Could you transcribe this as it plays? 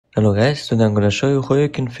Hello guys, today I'm gonna show you how you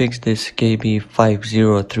can fix this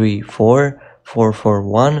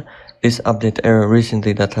KB5034441. This update error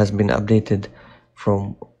recently that has been updated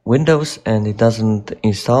from Windows and it doesn't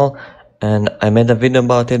install, and I made a video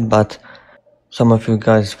about it, but some of you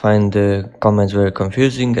guys find the comments very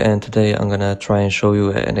confusing, and today I'm gonna try and show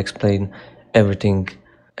you and explain everything,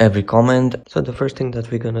 every comment. So the first thing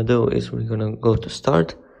that we're gonna do is we're gonna go to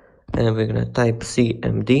start and we're gonna type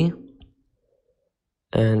CMD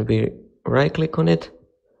and we right click on it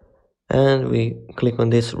and we click on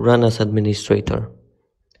this run as administrator.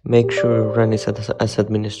 Make sure you run it as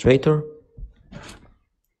administrator,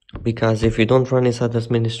 because if you don't run it as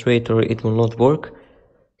administrator it will not work.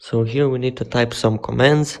 So here we need to type some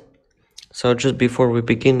commands. So just before we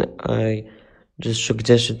begin, I just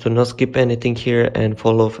suggest you to not skip anything here and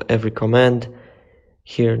follow every command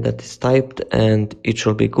here that is typed, and it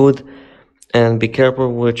should be good. And be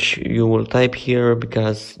careful which you will type here,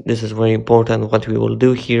 because this is very important what we will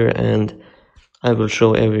do here, and I will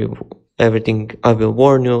show everything. I will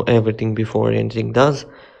warn you everything before anything does.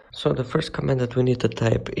 So the first command that we need to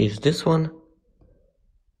type is this one,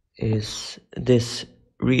 is this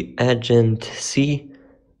reagentc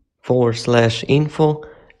 /info,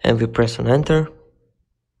 and we press on enter.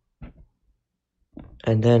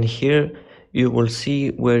 And then here you will see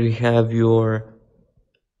where you have your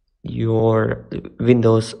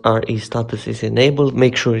Windows RE status is enabled.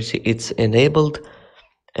 Make sure it's enabled.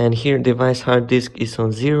 And here device hard disk is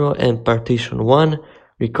on 0 and partition 1,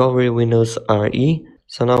 recovery Windows RE.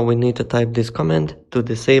 So now we need to type this command to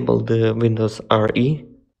disable the Windows RE.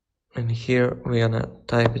 And here we're gonna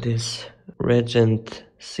type this reagentc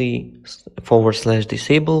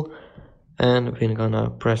 /disable, and we're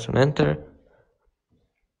gonna press on enter.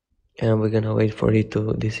 And we're gonna wait for it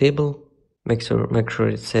to disable. Make sure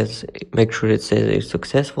it says it's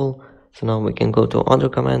successful. So now we can go to other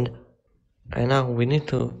command, and now we need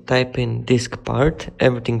to type in diskpart,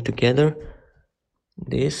 everything together,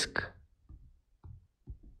 disk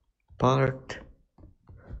part,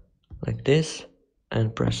 like this,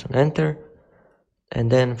 and press on enter. And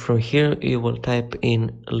then from here you will type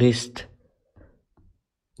in list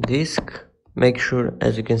disk. Make sure,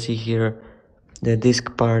 as you can see here, the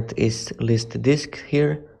disk part is list disk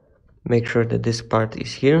here. Make sure the disk part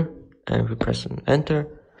is here, and we press on enter.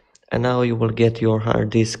 And now you will get your hard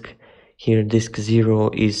disk here. Disk 0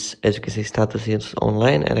 is, as you can see, status is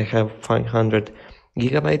online, and I have 500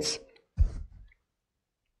 gigabytes.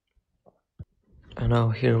 And now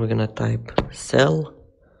here we're gonna type cell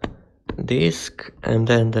disk and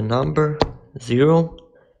then the number 0.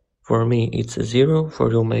 For me it's 0, for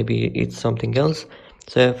you maybe it's something else.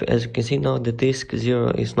 So as you can see now, the disk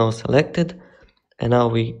 0 is now selected. And now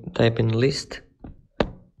we type in list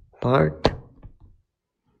part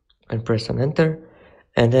and press on enter.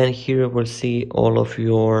 And then here we'll see all of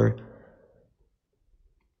your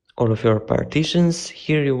partitions.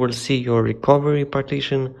 Here you will see your recovery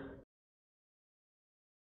partition.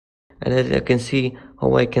 And as you can see,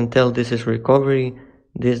 how I can tell this is recovery.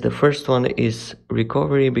 The first one is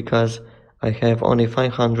recovery because I have only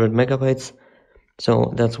 500 megabytes.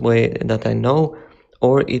 So that's way that I know.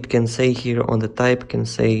 Or it can say here on the type, can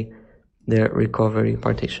say the recovery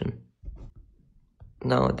partition.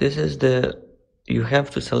 Now this is you have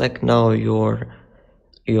to select now your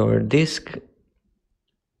disk.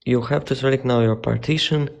 You have to select now your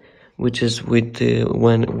partition, which is with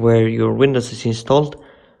where your Windows is installed.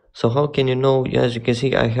 So how can you know? As you can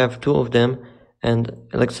see, I have two of them, and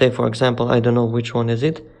let's say for example I don't know which one is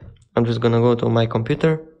it. I'm just gonna go to my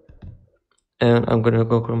computer. And I'm gonna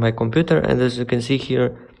go to my computer, and as you can see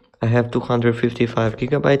here, I have 255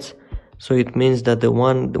 gigabytes. So it means that the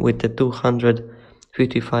one with the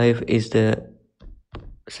 255 is the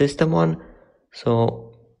system one.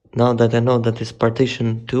 So now that I know that is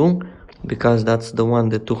partition 2, because that's the one,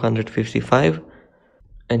 the 255.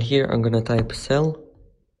 And here I'm gonna type cell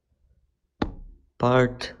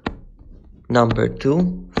part number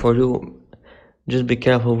 2. For you, just be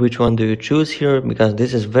careful which one do you choose here, because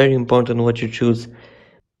this is very important what you choose.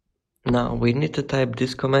 Now we need to type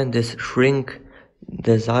this command, this shrink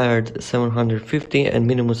desired 750 and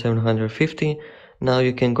minimum 750. Now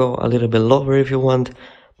you can go a little bit lower if you want,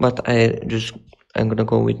 but I'm gonna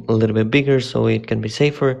go with a little bit bigger so it can be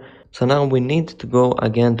safer. So now we need to go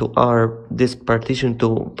again to our disk partition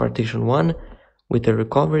to partition 1 with the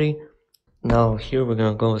recovery. Now here we're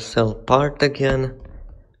gonna go cell part again.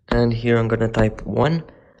 And here I'm gonna type 1.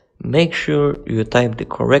 Make sure you type the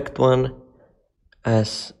correct one,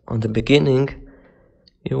 as on the beginning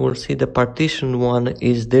you will see the partition 1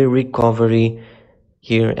 is the recovery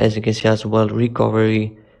here, as you can see as well,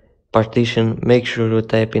 recovery partition, make sure to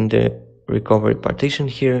type in the recovery partition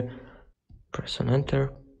here, press on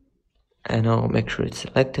enter, and now make sure it's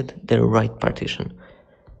selected the right partition.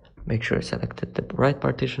 Make sure it's selected the right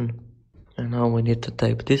partition, and now we need to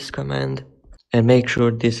type this command, and make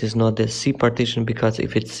sure this is not the C partition, because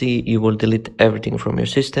if it's C, you will delete everything from your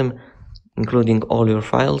system, including all your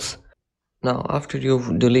files. Now, after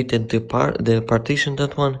you've deleted the partition,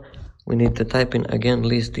 that one, we need to type in again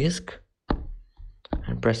list disk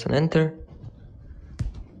and press on enter.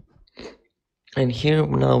 And here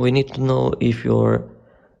now we need to know if your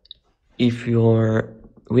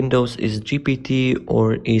Windows is GPT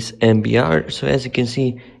or is MBR. So as you can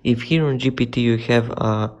see, if here on GPT you have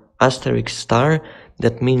a asterisk star,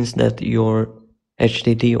 that means that your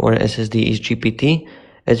HDD or SSD is GPT.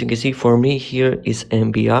 As you can see, for me here is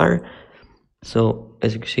MBR. So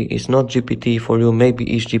as you can see, it's not GPT. For you, maybe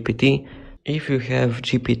it's GPT. If you have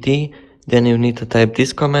GPT, then you need to type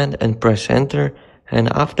this command and press enter. And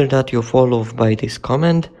after that, you follow by this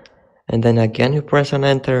command. And then again, you press on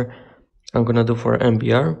enter. I'm gonna do for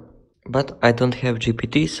MBR, but I don't have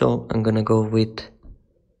GPT, so I'm gonna go with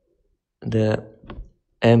the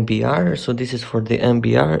MBR. So this is for the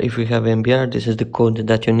MBR. If you have MBR, this is the code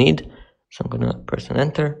that you need. So I'm gonna press on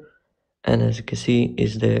enter. And as you can see,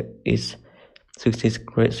 is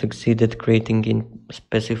succeeded creating in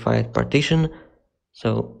specified partition.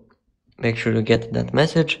 So make sure to get that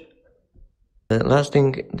message. The last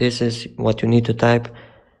thing, this is what you need to type.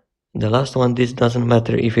 The last one, this doesn't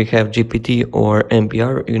matter if you have GPT or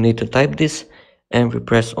MBR, you need to type this, and we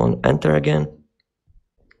press on enter again,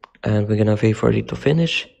 and we're gonna wait for it to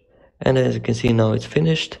finish. And as you can see, now it's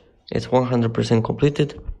finished, it's 100%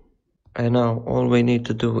 completed. And now all we need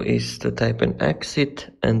to do is to type an exit,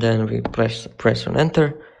 and then we press on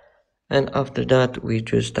enter. And after that, we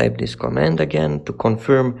just type this command again to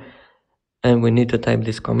confirm, and we need to type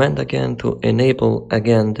this command again to enable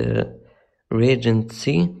again the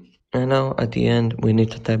reagentc. And now at the end, we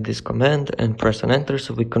need to type this command and press on enter,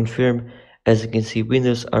 so we confirm. As you can see,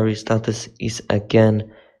 Windows RE status is again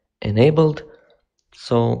enabled.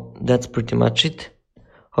 So that's pretty much it,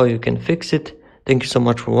 how you can fix it. Thank you so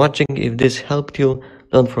much for watching. If this helped you,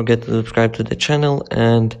 don't forget to subscribe to the channel,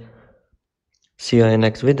 and see you in the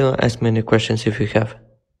next video. Ask me any questions if you have.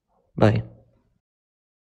 Bye.